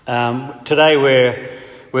Today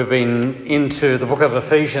we've been into the book of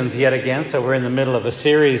Ephesians yet again, so we're in the middle of a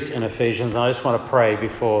series in Ephesians, and I just want to pray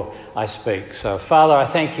before I speak. So, Father, I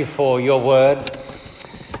thank you for your word.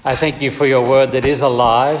 I thank you for your word that is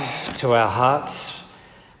alive to our hearts.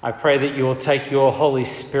 I pray that you will take your Holy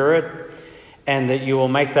Spirit and that you will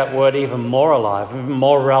make that word even more alive, even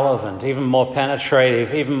more relevant, even more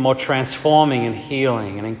penetrative, even more transforming and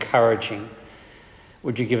healing and encouraging.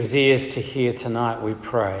 Would you give us ears to hear tonight, we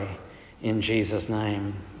pray, in Jesus'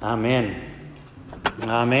 name. Amen.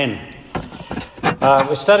 Amen.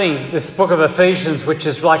 We're studying this book of Ephesians, which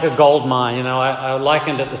is like a gold mine. You know, I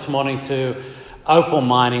likened it this morning to opal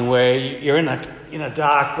mining, where you're in a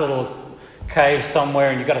dark little cave somewhere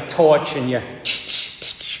and you've got a torch and you're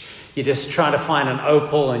just trying to find an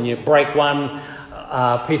opal, and you break one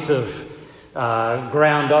piece of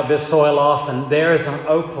ground up, bit soil off, and there is an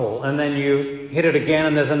opal, and then you hit it again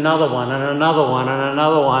and there's another one and another one and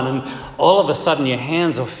another one, and all of a sudden your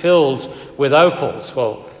hands are filled with opals.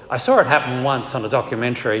 Well, I saw it happen once on a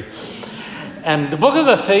documentary, and the book of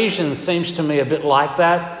Ephesians seems to me a bit like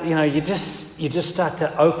that. You know, you just start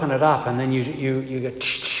to open it up, and then you go,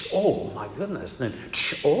 oh my goodness, and then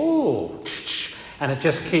oh, and it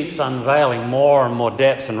just keeps unveiling more and more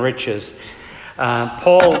depths and riches.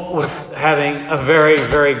 Paul was having a very,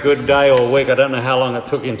 very good day or week. I don't know how long it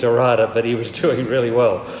took him to write it, but he was doing really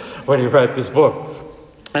well when he wrote this book,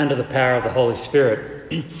 under the power of the Holy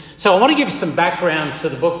Spirit. So I want to give you some background to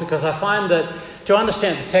the book, because I find that to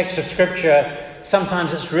understand the text of Scripture,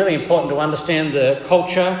 sometimes it's really important to understand the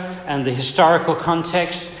culture and the historical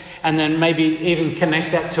context, and then maybe even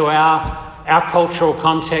connect that to our cultural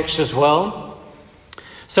context as well.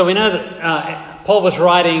 So we know that Paul was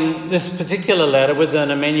writing this particular letter with an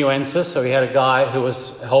amanuensis, so he had a guy who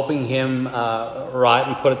was helping him write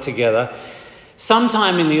and put it together,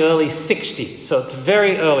 sometime in the early 60s, so it's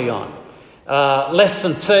very early on, less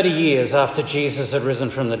than 30 years after Jesus had risen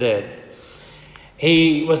from the dead.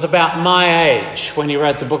 He was about my age when he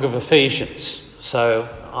wrote the book of Ephesians, so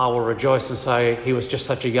I will rejoice and say he was just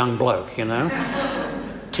such a young bloke, you know.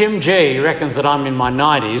 Tim G reckons that I'm in my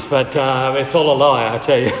 90s, but it's all a lie, I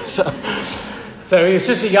tell you. So he was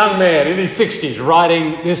just a young man in his 60s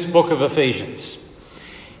writing this book of Ephesians.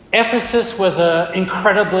 Ephesus was an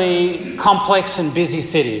incredibly complex and busy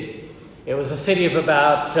city. It was a city of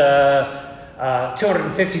about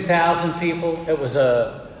 250,000 people. It was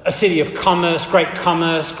a city of commerce,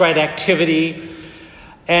 great activity.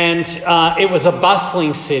 And it was a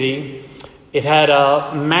bustling city. It had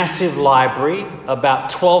a massive library, about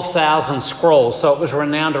 12,000 scrolls. So it was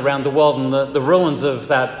renowned around the world, and the ruins of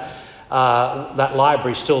that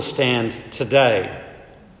library still stand today.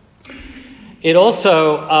 It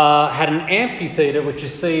also had an amphitheatre, which you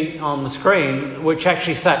see on the screen, which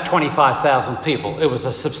actually sat 25,000 people. It was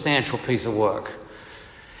a substantial piece of work.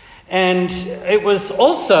 And it was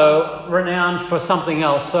also renowned for something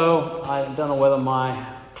else. So I don't know whether my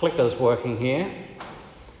clicker's working here,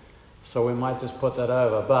 so we might just put that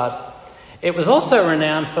over. But it was also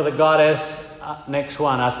renowned for the goddess, next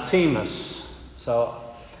one, Artemis. So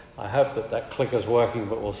I hope that clicker's working,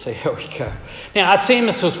 but we'll see how we go. Now,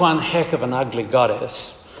 Artemis was one heck of an ugly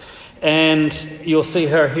goddess, and you'll see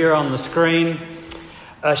her here on the screen.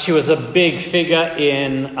 She was a big figure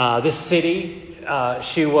in this city.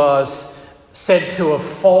 She was said to have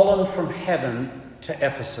fallen from heaven to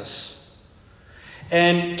Ephesus.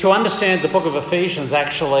 And to understand the book of Ephesians,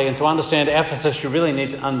 actually, and to understand Ephesus, you really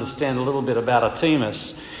need to understand a little bit about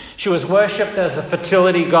Artemis. She was worshipped as a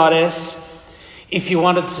fertility goddess. If you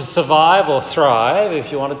wanted to survive or thrive, if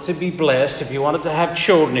you wanted to be blessed, if you wanted to have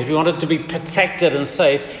children, if you wanted to be protected and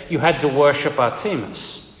safe, you had to worship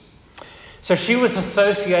Artemis. So she was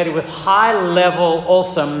associated with high-level,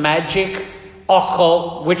 also magic,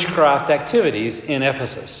 occult, witchcraft activities in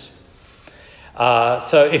Ephesus.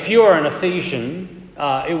 So if you were an Ephesian,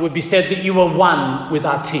 it would be said that you were one with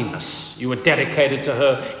Artemis. You were dedicated to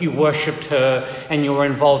her, you worshipped her, and you were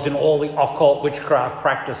involved in all the occult witchcraft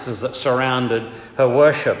practices that surrounded her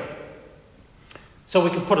worship. So we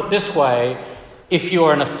can put it this way: if you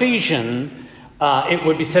were an Ephesian, it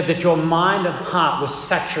would be said that your mind and heart was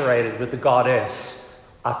saturated with the goddess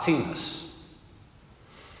Artemis.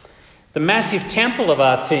 The massive temple of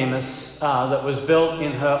Artemis that was built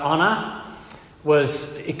in her honour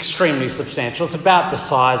was extremely substantial. It's about the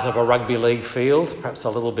size of a rugby league field, perhaps a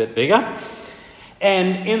little bit bigger.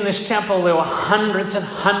 And in this temple there were hundreds and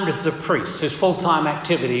hundreds of priests whose full-time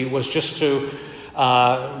activity was just to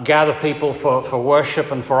gather people for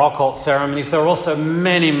worship and for occult ceremonies. There were also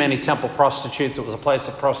many, many temple prostitutes. It was a place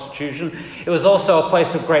of prostitution. It was also a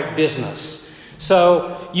place of great business.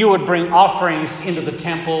 So you would bring offerings into the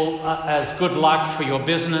temple as good luck for your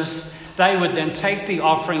business. They would then take the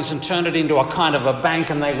offerings and turn it into a kind of a bank,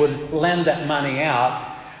 and they would lend that money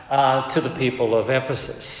out to the people of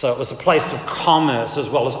Ephesus. So it was a place of commerce as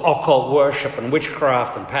well as occult worship and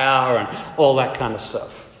witchcraft and power and all that kind of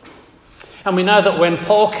stuff. And we know that when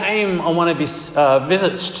Paul came on one of his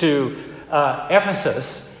visits to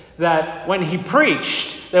Ephesus, that when he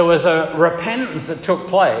preached, there was a repentance that took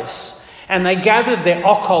place. And they gathered their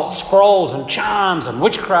occult scrolls and charms and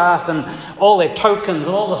witchcraft and all their tokens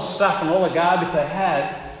and all the stuff and all the garbage they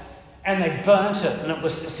had, and they burnt it. And it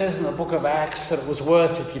says in the book of Acts that it was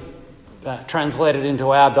worth, if you translate it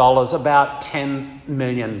into our dollars, about $10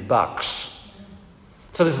 million.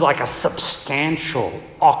 So this is like a substantial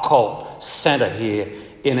occult center here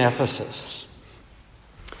in Ephesus.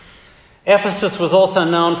 Ephesus was also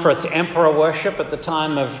known for its emperor worship at the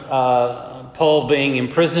time of Paul being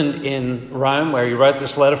imprisoned in Rome, where he wrote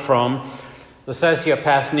this letter from. The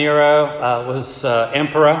sociopath Nero was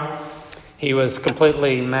emperor. He was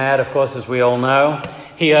completely mad, of course, as we all know.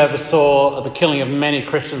 He oversaw the killing of many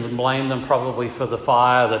Christians and blamed them probably for the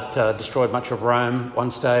fire that destroyed much of Rome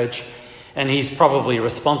one stage. And he's probably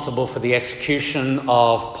responsible for the execution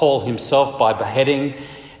of Paul himself by beheading,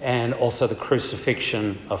 and also the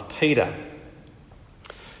crucifixion of Peter.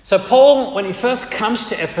 So Paul, when he first comes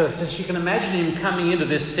to Ephesus, you can imagine him coming into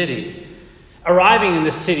this city, arriving in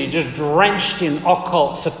this city just drenched in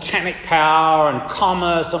occult satanic power and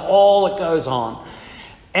commerce and all that goes on.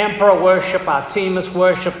 Emperor worship, Artemis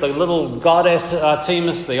worship, the little goddess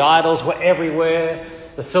Artemis, the idols were everywhere.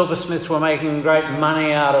 The silversmiths were making great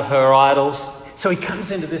money out of her idols. So he comes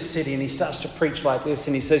into this city and he starts to preach like this,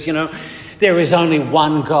 and he says, there is only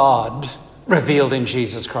one God revealed in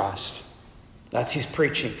Jesus Christ. That's his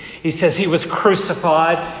preaching. He says he was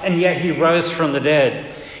crucified and yet he rose from the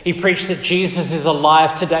dead. He preached that Jesus is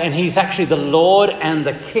alive today and he's actually the Lord and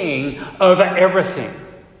the King over everything.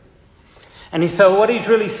 And so what he's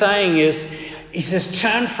really saying is, he says,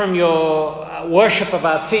 turn from your worship of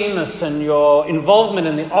Artemis and your involvement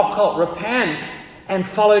in the occult, repent and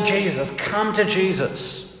follow Jesus. Come to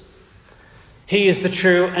Jesus. He is the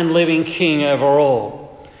true and living King over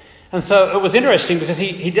all. And so it was interesting because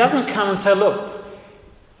he doesn't come and say, look,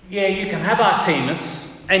 yeah, you can have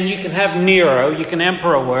Artemis and you can have Nero, you can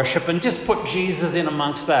emperor worship, and just put Jesus in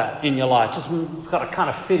amongst that in your life. It's got to kind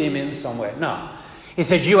of fit him in somewhere. No. He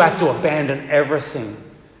said you have to abandon everything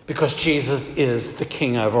because Jesus is the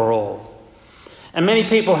King over all. And many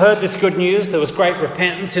people heard this good news. There was great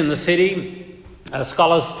repentance in the city.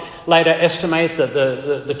 Scholars later estimate that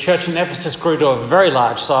the church in Ephesus grew to a very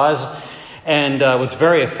large size and was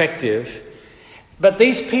very effective. But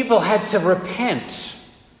these people had to repent.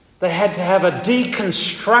 They had to have a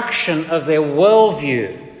deconstruction of their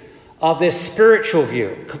worldview, of their spiritual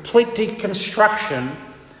view, complete deconstruction,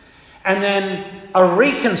 and then a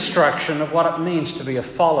reconstruction of what it means to be a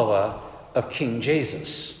follower of King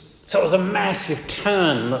Jesus. So it was a massive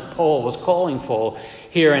turn that Paul was calling for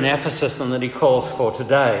here in Ephesus and that he calls for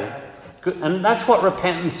today. And that's what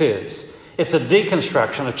repentance is. It's a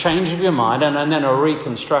deconstruction, a change of your mind, and then a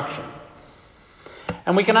reconstruction.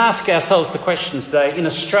 And we can ask ourselves the question today, in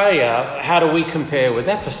Australia, how do we compare with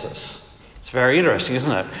Ephesus? It's very interesting,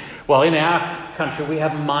 isn't it? Well, in our country, we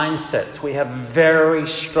have mindsets. We have very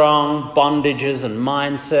strong bondages and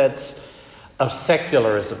mindsets of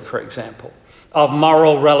secularism, for example, of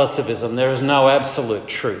moral relativism. There is no absolute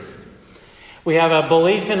truth. We have a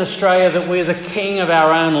belief in Australia that we're the king of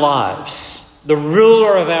our own lives, the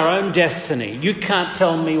ruler of our own destiny. You can't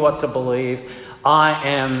tell me what to believe. I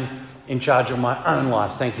am in charge of my own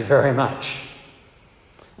life. Thank you very much.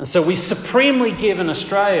 And so we supremely give in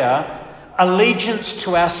Australia allegiance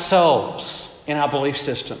to ourselves in our belief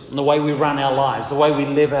system, in the way we run our lives, the way we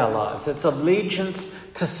live our lives. It's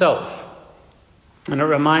allegiance to self. And it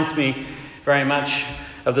reminds me very much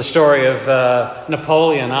of the story of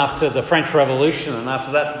Napoleon after the French Revolution and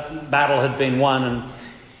after that battle had been won. And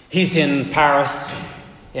he's in Paris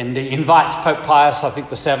and he invites Pope Pius, I think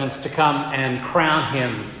the 7th, to come and crown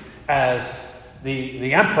him as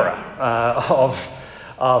the emperor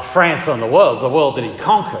of France and the world that he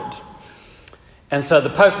conquered. And so the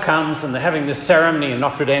Pope comes and they're having this ceremony in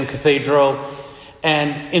Notre Dame Cathedral.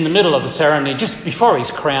 And in the middle of the ceremony, just before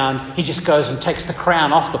he's crowned, he just goes and takes the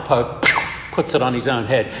crown off the Pope, puts it on his own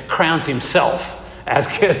head, crowns himself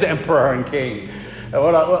as emperor and king. And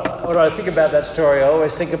what I think about that story, I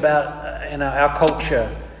always think about our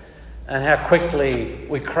culture and how quickly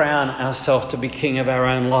we crown ourselves to be king of our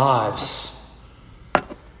own lives.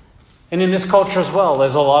 And in this culture as well,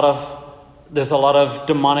 there's a lot of there's a lot of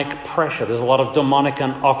demonic pressure. There's a lot of demonic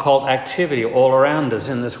and occult activity all around us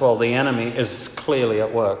in this world. The enemy is clearly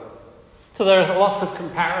at work. So there are lots of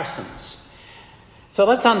comparisons. So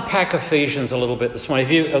let's unpack Ephesians a little bit this morning.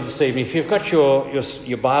 This evening, if you've got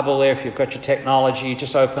your Bible there, if you've got your technology,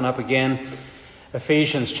 just open up again.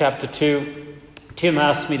 Ephesians chapter 2. Tim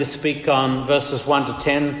asked me to speak on verses 1 to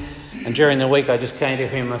 10. And during the week, I just came to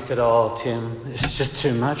him and I said, "Oh, Tim, this is just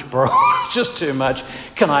too much, bro. It's just too much.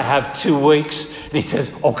 Can I have 2 weeks?" And he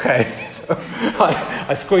says, "Okay." So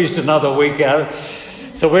I squeezed another week out.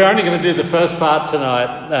 So we're only going to do the first part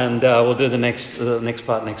tonight, and we'll do the next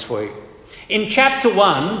part next week. In chapter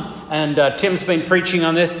 1, and Tim's been preaching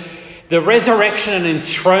on this, the resurrection and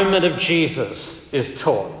enthronement of Jesus is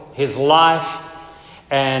taught. His life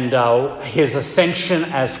and his ascension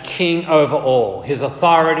as king over all. His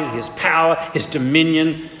authority, his power, his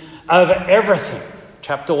dominion over everything.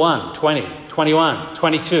 Chapter 1, 20, 21,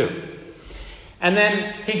 22. And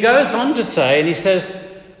then he goes on to say, and he says,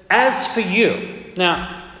 "As for you."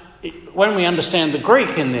 Now, when we understand the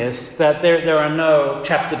Greek in this, that there are no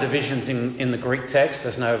chapter divisions in the Greek text.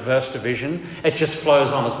 There's no verse division. It just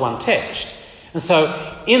flows on as one text. And so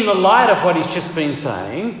in the light of what he's just been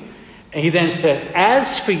saying, he then says,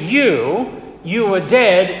 "As for you, you were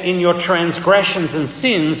dead in your transgressions and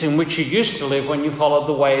sins in which you used to live when you followed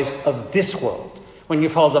the ways of this world," when you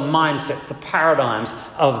followed the mindsets, the paradigms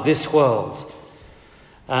of this world.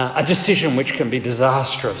 A decision which can be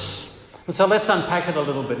disastrous. And so let's unpack it a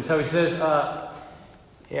little bit. So he says,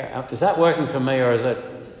 is that working for me or is it?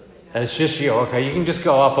 It's just you. Okay, you can just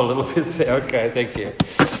go up a little bit there. Okay, thank you.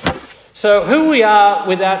 So who we are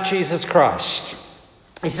without Jesus Christ.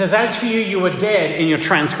 He says, "As for you, you were dead in your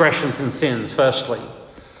transgressions and sins," firstly.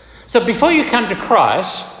 So before you come to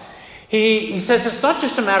Christ, he says it's not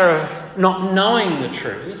just a matter of not knowing the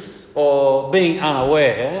truth or being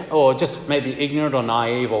unaware or just maybe ignorant or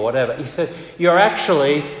naive or whatever. He said you're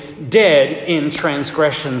actually dead in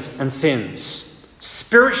transgressions and sins.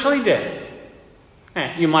 Spiritually dead.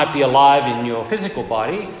 You might be alive in your physical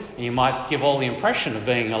body, and you might give all the impression of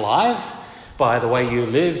being alive by the way you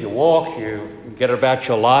live, you walk, you get about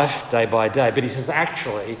your life day by day. But he says,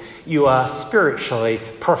 actually, you are spiritually,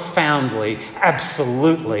 profoundly,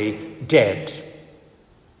 absolutely dead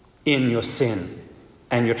in your sin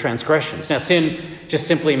and your transgressions. Now, sin just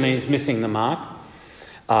simply means missing the mark.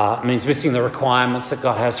 It means missing the requirements that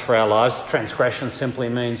God has for our lives. Transgression simply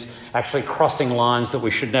means actually crossing lines that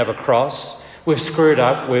we should never cross. We've screwed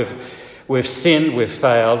up, we've sinned, we've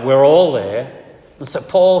failed. We're all there. And so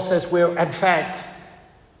Paul says in fact,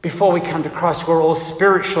 before we come to Christ, we're all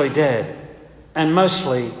spiritually dead. And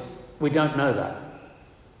mostly, we don't know that.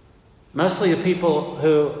 Mostly the people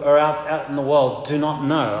who are out in the world do not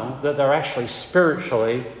know that they're actually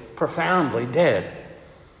spiritually, profoundly dead.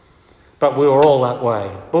 But we were all that way.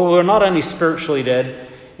 But we were not only spiritually dead.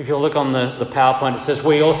 If you look on the PowerPoint, it says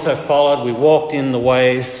we also we walked in the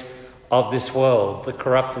ways of this world, the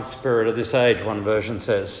corrupted spirit of this age, one version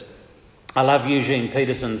says. I love Eugene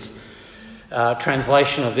Peterson's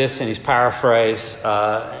translation of this in his paraphrase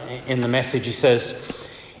in the Message. He says,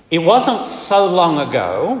 "It wasn't so long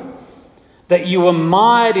ago that you were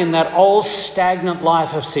mired in that old stagnant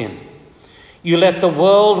life of sin. You let the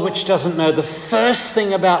world, which doesn't know the first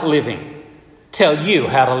thing about living, tell you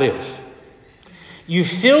how to live. You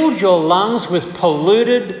filled your lungs with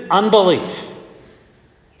polluted unbelief,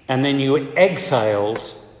 and then you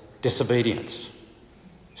exhaled disobedience."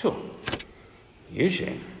 Sure.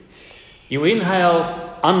 Eugene. You inhaled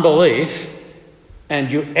unbelief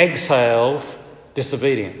and you exhaled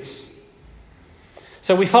disobedience.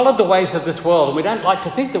 So we followed the ways of this world, and we don't like to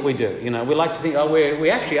think that we do. We like to think, we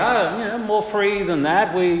actually are, more free than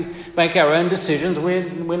that. We make our own decisions.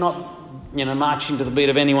 We're not, marching to the beat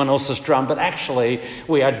of anyone else's drum, but actually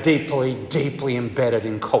we are deeply, deeply embedded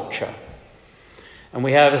in culture. And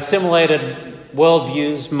we have assimilated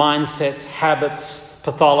worldviews, mindsets, habits,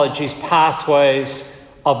 pathologies, pathways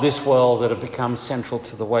of this world that have become central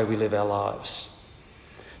to the way we live our lives.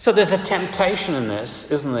 So there's a temptation in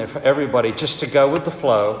this, isn't there, for everybody just to go with the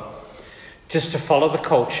flow, just to follow the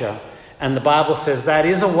culture. And the Bible says that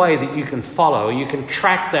is a way that you can follow. You can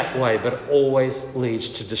track that way, but it always leads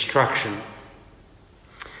to destruction.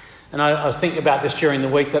 And I was thinking about this during the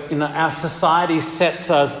week, that our society sets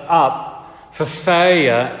us up for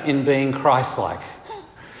failure in being Christ-like.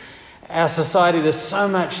 Our society, there's so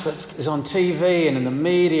much that is on TV and in the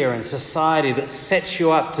media and society that sets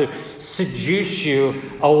you up to seduce you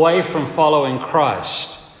away from following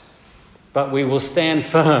Christ. But we will stand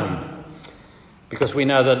firm because we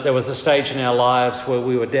know that there was a stage in our lives where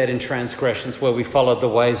we were dead in transgressions, where we followed the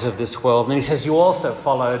ways of this world. And he says you also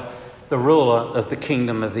followed the ruler of the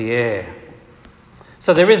kingdom of the air.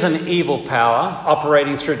 So there is an evil power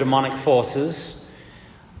operating through demonic forces.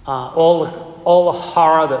 All the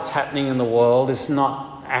horror that's happening in the world is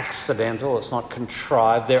not accidental, it's not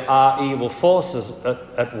contrived. There are evil forces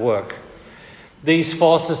at work. These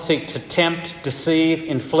forces seek to tempt, deceive,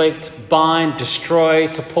 inflict, bind, destroy,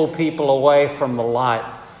 to pull people away from the light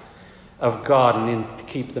of God and to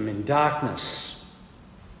keep them in darkness.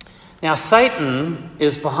 Now, Satan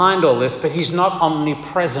is behind all this, but he's not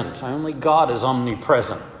omnipresent. Only God is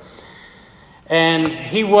omnipresent. And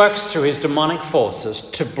he works through his demonic forces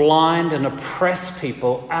to blind and oppress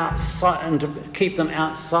people outside and to keep them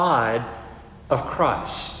outside of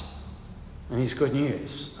Christ. And he's good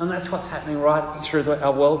news. And that's what's happening right through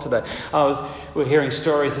our world today. We're hearing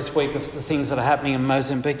stories this week of the things that are happening in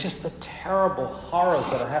Mozambique, just the terrible horrors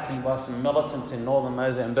that are happening by some militants in northern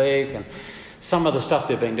Mozambique, and some of the stuff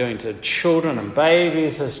they've been doing to children and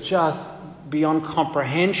babies is just beyond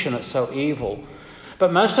comprehension. It's so evil.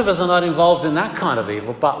 But most of us are not involved in that kind of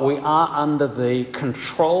evil, but we are under the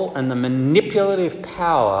control and the manipulative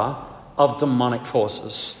power of demonic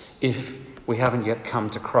forces if we haven't yet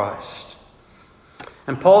come to Christ.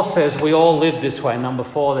 And Paul says we all live this way, number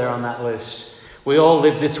 4 there on that list. We all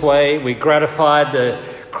live this way. We gratified the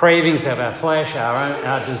cravings of our flesh,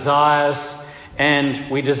 our desires, and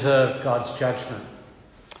we deserve God's judgment.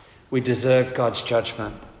 We deserve God's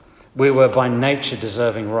judgment. We were by nature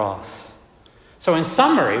deserving wrath. So in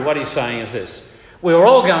summary, what he's saying is this. We were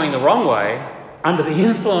all going the wrong way under the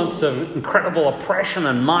influence of incredible oppression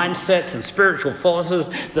and mindsets and spiritual forces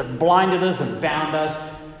that blinded us and bound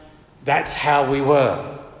us. That's how we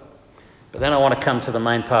were. But then I want to come to the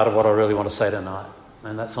main part of what I really want to say tonight.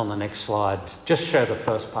 And that's on the next slide. Just show the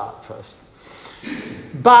first part first.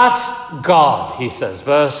 But God, he says,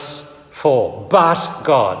 verse 4. But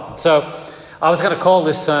God. So I was going to call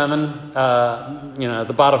this sermon,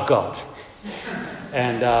 the butt of God.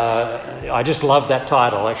 And I just love that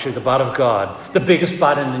title, actually, the butt of God. The biggest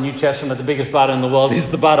butt in the New Testament, the biggest butt in the world is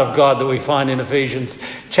the butt of God that we find in Ephesians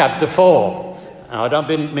chapter 4. Now, I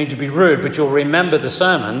don't mean to be rude, but you'll remember the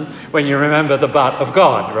sermon when you remember the butt of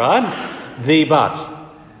God, right? The butt.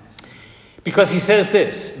 Because he says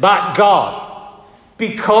this, but God,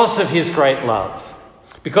 because of his great love,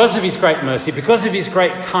 because of his great mercy, because of his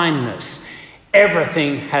great kindness,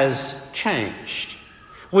 everything has changed.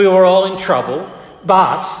 We were all in trouble,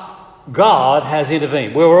 but God has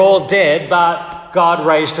intervened. We were all dead, but God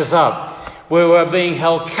raised us up. We were being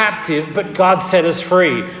held captive, but God set us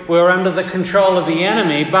free. We were under the control of the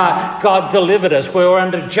enemy, but God delivered us. We were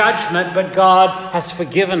under judgment, but God has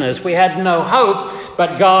forgiven us. We had no hope,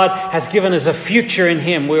 but God has given us a future in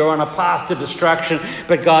him. We were on a path to destruction,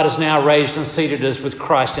 but God has now raised and seated us with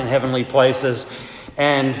Christ in heavenly places.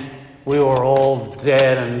 And we were all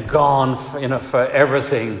dead and gone for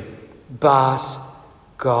everything, but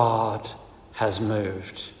God has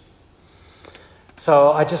moved.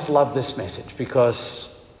 So I just love this message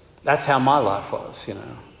because that's how my life was, And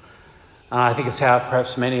I think it's how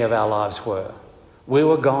perhaps many of our lives were. We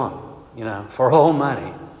were gone, for all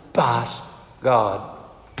money, but God.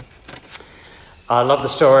 I love the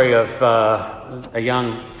story of a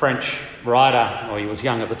young French writer, or he was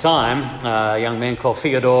young at the time, a young man called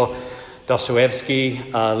Fyodor Dostoevsky,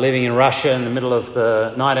 living in Russia in the middle of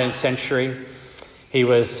the 19th century. He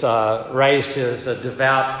was raised as a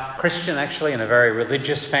devout Christian, actually, in a very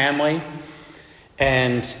religious family.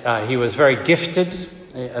 And he was very gifted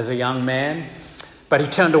as a young man. But he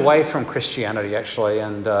turned away from Christianity, actually.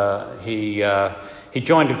 And he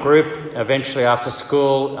joined a group eventually after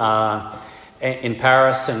school in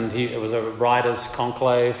Paris. And it was a writers'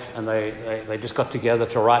 conclave. And they just got together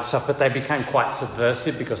to write stuff. But they became quite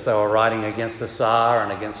subversive because they were writing against the Tsar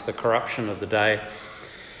and against the corruption of the day.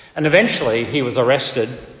 And eventually he was arrested,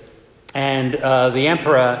 and the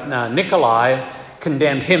Emperor Nikolai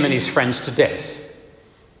condemned him and his friends to death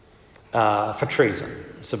for treason,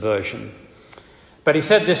 subversion. But he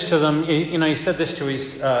said this to them. He said this to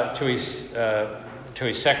his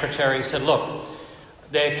secretary. He said, "Look,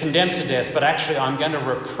 they're condemned to death, but actually I'm going to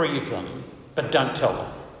reprieve them, but don't tell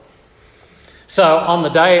them." So on the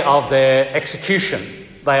day of their execution,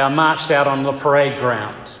 they are marched out on the parade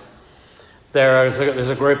ground. There's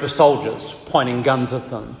a group of soldiers pointing guns at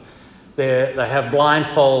them. They have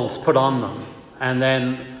blindfolds put on them. And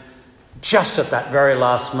then just at that very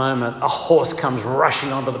last moment, a horse comes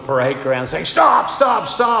rushing onto the parade ground saying, "Stop, stop,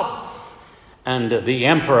 stop." And the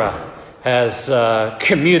emperor has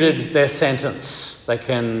commuted their sentence. They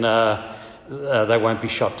won't be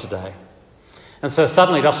shot today. And so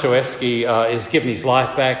suddenly Dostoevsky is given his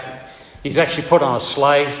life back. He's actually put on a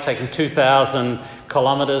sleigh. He's taken 2,000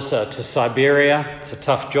 kilometres to Siberia. It's a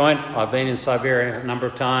tough joint. I've been in Siberia a number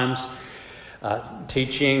of times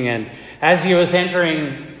teaching. And as he was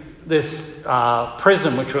entering this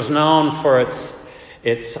prison, which was known for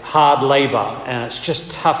its hard labour and it's just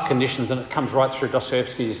tough conditions, and it comes right through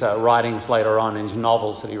Dostoevsky's writings later on in his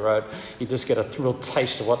novels that he wrote. You just get a real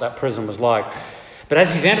taste of what that prison was like. But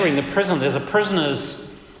as he's entering the prison, there's a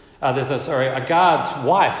guard's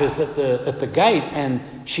wife is at the gate, and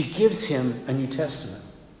she gives him a New Testament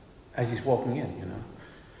as he's walking in, you know.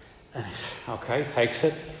 And, okay, takes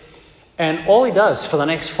it. And all he does for the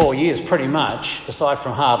next 4 years, pretty much, aside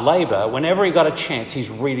from hard labour, whenever he got a chance, he's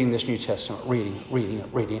reading this New Testament, reading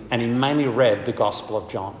it. And he mainly read the Gospel of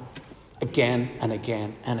John again and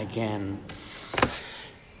again and again.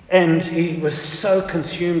 And he was so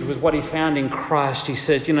consumed with what he found in Christ. He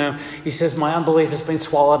says, my unbelief has been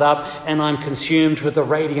swallowed up and I'm consumed with the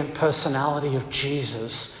radiant personality of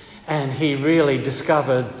Jesus. And he really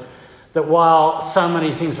discovered that while so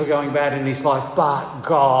many things were going bad in his life, but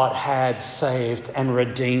God had saved and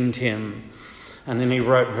redeemed him. And then he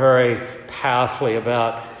wrote very powerfully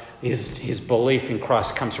about his belief in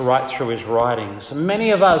Christ comes right through his writings. And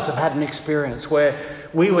many of us have had an experience where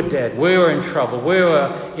we were dead, we were in trouble, we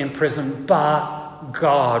were in prison, but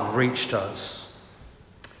God reached us.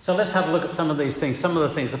 So let's have a look at some of these things, some of the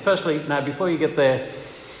things. Before you get there,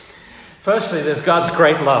 firstly, there's God's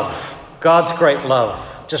great love. God's great love.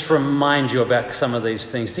 Just remind you about some of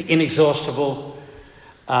these things. The inexhaustible,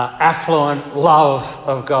 affluent love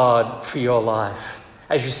of God for your life.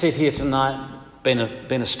 As you sit here tonight, been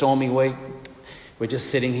a stormy week. We're just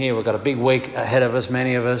sitting here. We've got a big week ahead of us,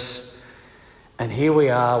 many of us. And here we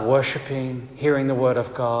are worshipping, hearing the word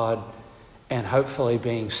of God, and hopefully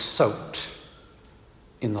being soaked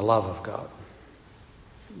in the love of God,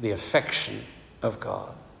 the affection of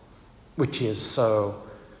God, which is so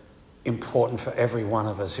important for every one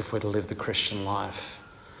of us if we're to live the Christian life.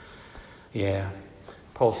 Yeah.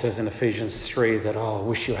 Paul says in Ephesians 3 that, I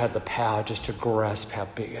wish you had the power just to grasp how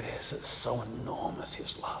big it is. It's so enormous,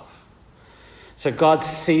 his love. So God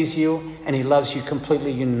sees you and he loves you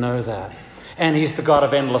completely. You know that. And he's the God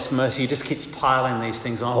of endless mercy. He just keeps piling these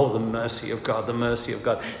things on. Oh, the mercy of God,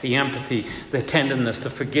 the empathy, the tenderness,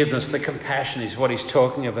 the forgiveness, the compassion is what he's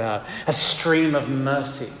talking about. A stream of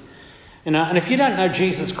mercy. And if you don't know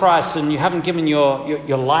Jesus Christ and you haven't given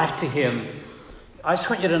your life to him, I just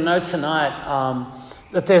want you to know tonight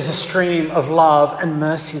that there's a stream of love and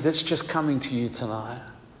mercy that's just coming to you tonight.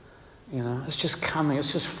 It's just coming.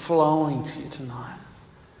 It's just flowing to you tonight.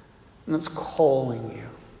 And it's calling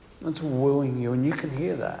you. It's wooing you. And you can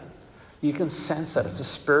hear that. You can sense that. It's a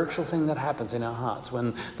spiritual thing that happens in our hearts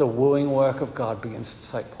when the wooing work of God begins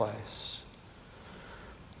to take place.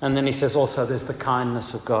 And then he says also there's the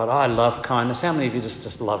kindness of God. I love kindness. How many of you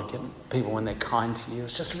just love getting people when they're kind to you?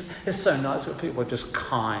 It's so nice when people are just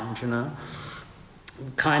kind,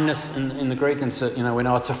 Kindness in the Greek, and we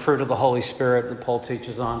know it's a fruit of the Holy Spirit that Paul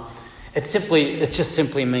teaches on. It just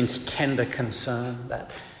simply means tender concern, that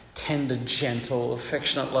tender, gentle,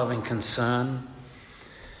 affectionate, loving concern.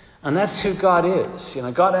 And that's who God is.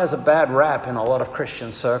 God has a bad rap in a lot of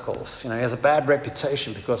Christian circles. He has a bad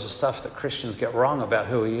reputation because of stuff that Christians get wrong about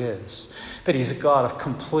who he is. But he's a God of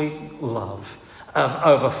complete love, of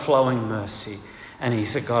overflowing mercy, and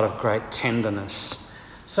he's a God of great tenderness.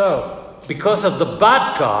 So, because of the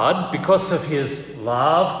but God, because of his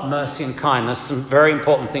love, mercy, and kindness, some very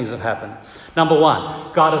important things have happened. Number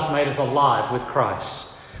one, God has made us alive with Christ.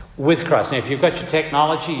 With Christ. Now, if you've got your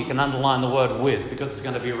technology, you can underline the word with, because it's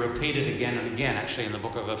going to be repeated again and again, actually, in the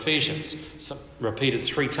book of Ephesians. It's repeated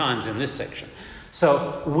 3 times in this section.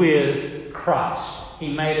 So, with Christ.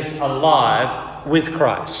 He made us alive with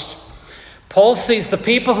Christ. Paul sees the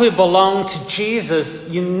people who belong to Jesus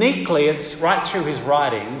uniquely, it's right through his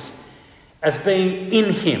writings, as being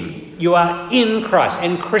in him. You are in Christ,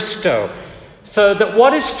 in Christo. So that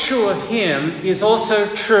what is true of him is also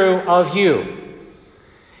true of you.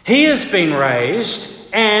 He has been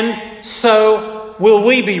raised, and so will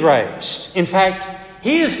we be raised. In fact,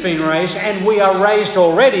 he has been raised, and we are raised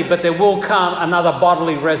already, but there will come another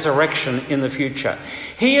bodily resurrection in the future.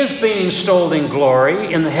 He has been installed in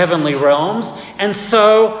glory in the heavenly realms, and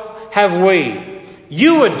so have we.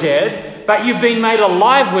 You were dead, but you've been made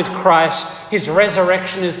alive with Christ. His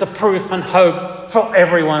resurrection is the proof and hope for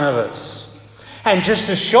every one of us. And just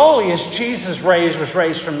as surely as Jesus was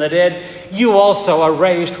raised from the dead, you also are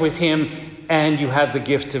raised with him, and you have the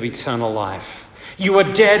gift of eternal life. You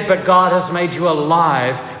are dead, but God has made you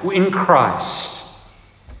alive in Christ.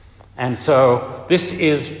 And so this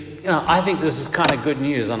is, I think this is kind of good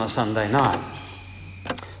news on a Sunday night.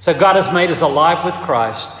 So God has made us alive with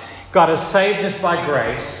Christ. God has saved us by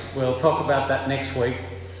grace. We'll talk about that next week.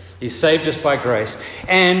 He saved us by grace.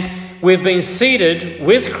 And we've been seated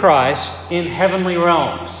with Christ in heavenly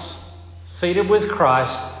realms. Seated with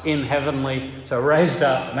Christ in heavenly, so raised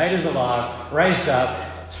up, made us alive, raised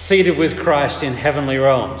up, seated with Christ in heavenly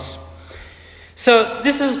realms. So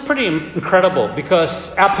this is pretty incredible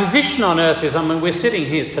because our position on earth is, we're sitting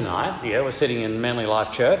here tonight. Yeah, we're sitting in Manly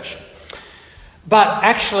Life Church. But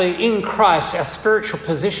actually in Christ, our spiritual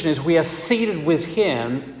position is we are seated with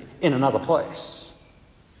him in another place,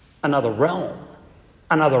 another realm,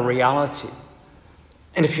 another reality.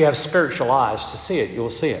 And if you have spiritual eyes to see it, you'll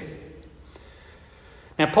see it.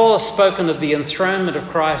 Now, Paul has spoken of the enthronement of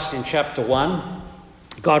Christ in chapter 1.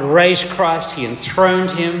 God raised Christ, he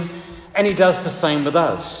enthroned him, and he does the same with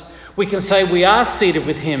us. We can say we are seated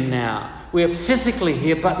with him now. We are physically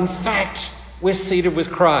here, but in fact, we're seated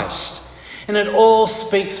with Christ. And it all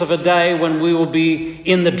speaks of a day when we will be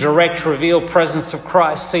in the direct revealed presence of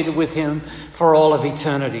Christ, seated with him for all of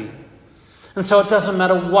eternity. And so it doesn't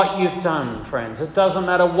matter what you've done, friends. It doesn't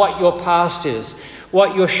matter what your past is,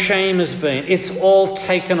 what your shame has been. It's all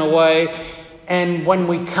taken away. And when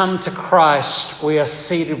we come to Christ, we are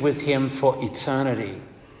seated with him for eternity.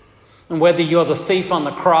 And whether you're the thief on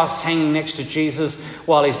the cross hanging next to Jesus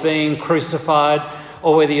while he's being crucified,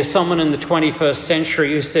 or whether you're someone in the 21st century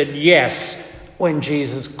who said yes when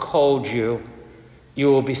Jesus called you,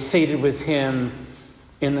 you will be seated with him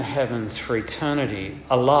in the heavens for eternity,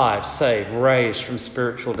 alive, saved, raised from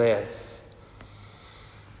spiritual death.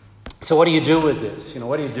 So what do you do with this?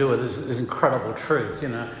 What do you do with this incredible truth?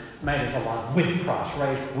 Made us alive with Christ,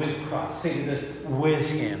 raised with Christ, seated us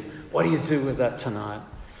with him. What do you do with that tonight?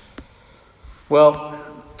 Well,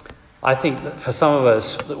 I think that for some of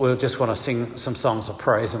us, that we'll just want to sing some songs of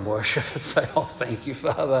praise and worship and say, oh, thank you,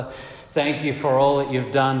 Father. Thank you for all that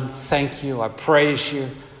you've done. Thank you. I praise you.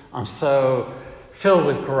 I'm so filled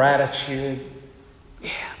with gratitude.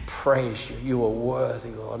 Yeah, praise you. You are worthy,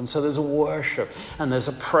 Lord. And so there's a worship and there's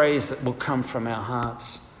a praise that will come from our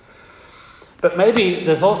hearts. But maybe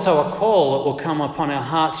there's also a call that will come upon our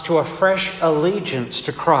hearts to a fresh allegiance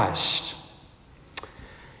to Christ.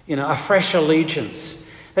 A fresh allegiance.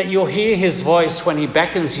 That you'll hear his voice when he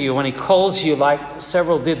beckons you, when he calls you, like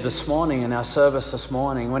several did this morning in our service this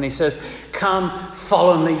morning. When he says, come,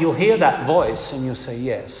 follow me, you'll hear that voice and you'll say,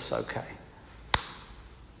 yes, okay.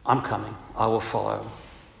 I'm coming. I will follow.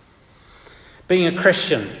 Being a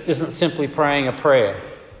Christian isn't simply praying a prayer,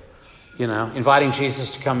 inviting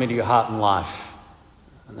Jesus to come into your heart and life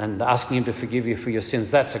and asking him to forgive you for your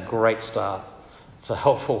sins. That's a great start. It's a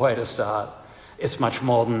helpful way to start. It's much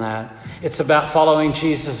more than that. It's about following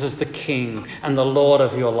Jesus as the King and the Lord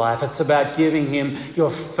of your life. It's about giving him your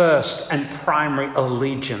first and primary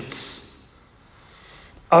allegiance.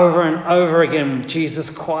 Over and over again, Jesus'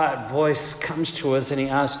 quiet voice comes to us and he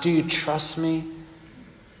asks, do you trust me?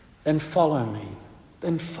 Then follow me.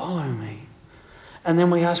 Then follow me. And then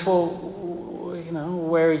we ask, well,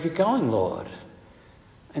 where are you going, Lord?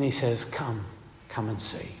 And he says, come and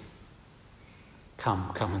see.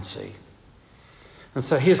 Come and see. And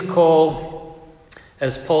so his call,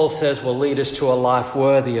 as Paul says, will lead us to a life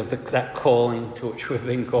worthy of that calling to which we've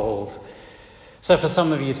been called. So for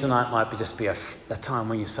some of you tonight might just be a time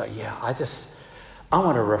when you say, yeah, I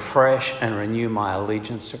want to refresh and renew my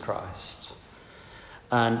allegiance to Christ.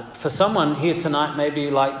 And for someone here tonight, maybe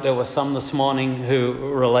like there were some this morning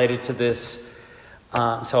who related to this.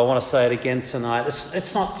 So I want to say it again tonight.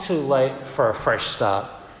 It's not too late for a fresh start.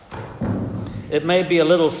 It may be a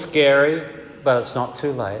little scary, but it's not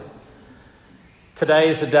too late. Today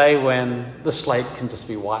is a day when the slate can just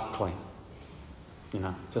be wiped clean.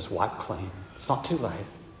 Just wiped clean. It's not too late.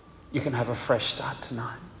 You can have a fresh start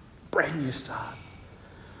tonight. Brand new start.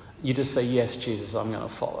 You just say, yes, Jesus, I'm going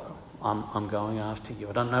to follow. I'm going after you.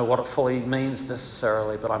 I don't know what it fully means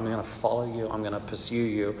necessarily, but I'm going to follow you. I'm going to pursue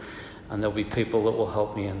you. And there'll be people that will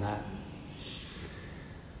help me in that.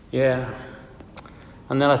 Yeah.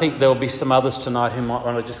 And then I think there'll be some others tonight who might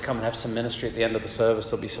want to just come and have some ministry at the end of the service.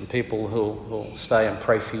 There'll be some people who'll stay and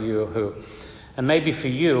pray for you. And maybe for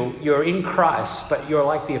you, you're in Christ, but you're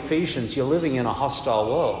like the Ephesians. You're living in a hostile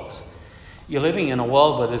world. You're living in a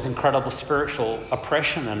world where there's incredible spiritual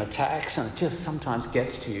oppression and attacks, and it just sometimes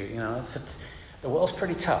gets to you. The world's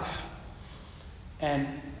pretty tough.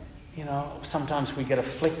 And, sometimes we get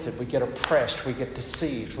afflicted, we get oppressed, we get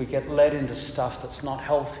deceived, we get led into stuff that's not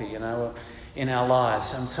healthy, in our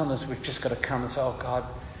lives. And sometimes we've just got to come and say, oh God,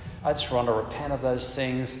 I just want to repent of those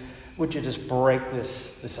things. Would you just break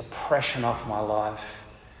this oppression off my life?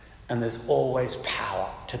 And there's always power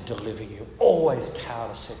to deliver you, always power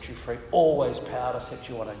to set you free, always power to set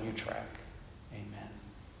you on a new track. Amen.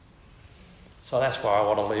 So that's where I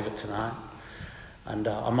want to leave it tonight. And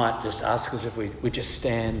I might just ask us if we just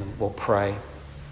stand and we'll pray.